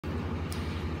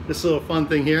this little fun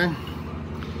thing here.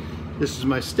 This is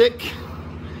my stick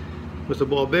with a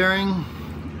ball bearing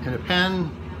and a pen.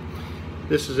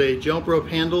 This is a jump rope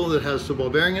handle that has the ball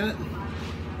bearing in it.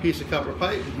 Piece of copper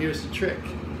pipe, and here's the trick.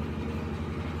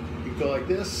 You go like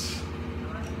this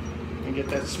and get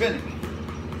that spinning.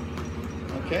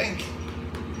 Okay?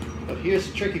 But here's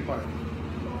the tricky part.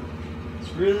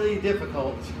 It's really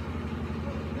difficult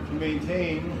to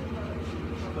maintain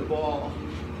the ball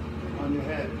on your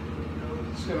head.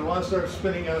 It's going to want to start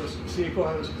spinning out of, see it go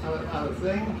out of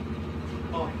thing,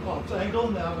 off angle.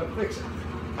 Now I'm going to fix it.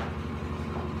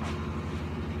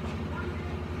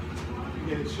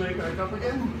 Get it straight back up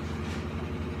again.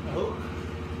 Oh,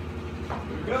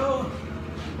 here we go.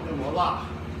 And voila.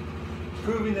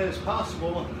 Proving that it's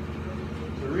possible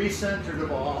to recenter the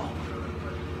ball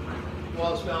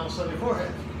while it's balanced on your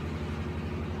forehead.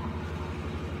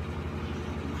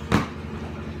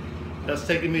 That's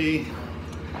taken me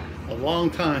a long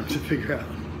time to figure out.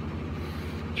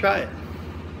 Try it.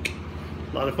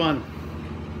 A lot of fun.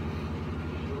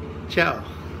 Ciao.